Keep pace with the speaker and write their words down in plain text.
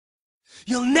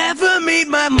You'll never meet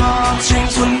my mom,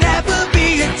 strings will never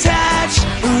be attached.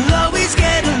 We'll always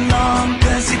get along,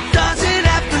 cause it doesn't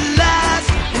have to last.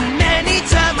 And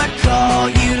anytime I call,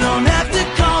 you don't have to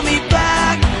call me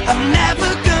back. I'm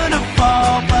never gonna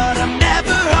fall, but I'm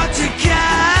never hard to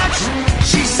catch.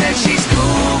 She says she's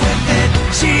cool with it,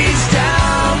 she's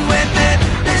down with it.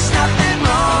 There's nothing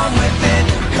wrong with it,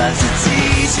 cause it's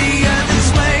easier this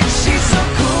way. She's so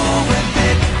cool with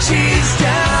it, she's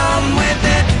down with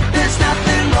it. There's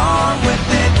nothing wrong with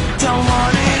it, don't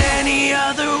want it any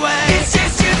other way. It's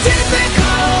just your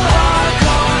typical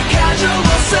hardcore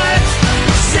casual sex.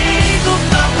 Single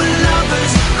but we're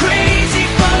lovers, crazy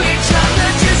for each other.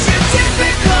 Just your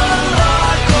typical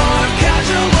hardcore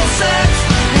casual sex.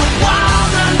 We're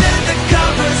wild under the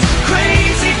covers,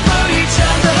 crazy for each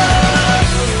other.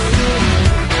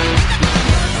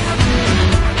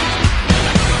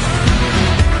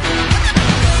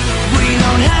 We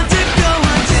don't have to go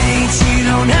on dates, you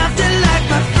don't have to like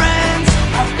my friends.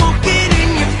 I won't get in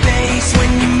your face when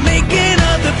you're making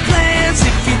other plans.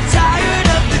 If you're tired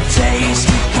of the taste,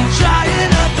 you can try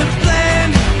another plan.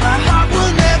 My heart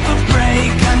will never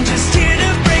break, I'm just here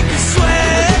to break the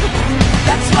sweat.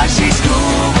 That's why she's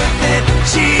cool with it,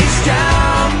 she's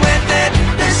down with it.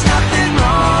 There's nothing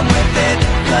wrong with it,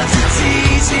 cause it's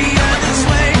easier this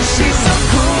way. She's so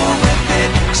cool with it,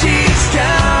 she's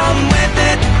down with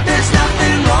it. There's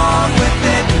nothing wrong with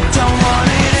it, don't want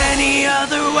it any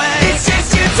other way. It's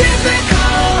just your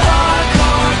typical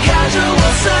hardcore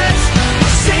casual sex.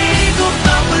 Single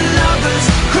but we're lovers,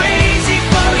 crazy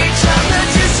for each other.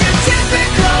 Just your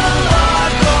typical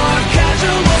hardcore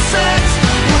casual sex.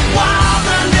 We're wild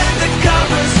under the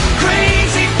covers,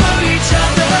 crazy for each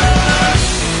other.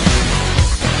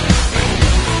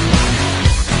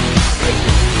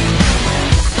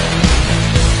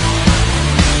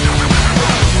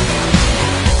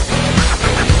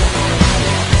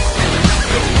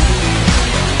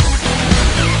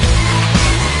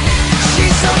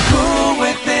 She's so cool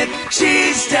with it,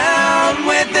 she's down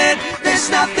with it. There's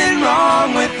nothing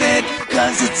wrong with it,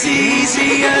 cause it's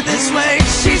easier this way.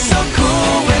 She's so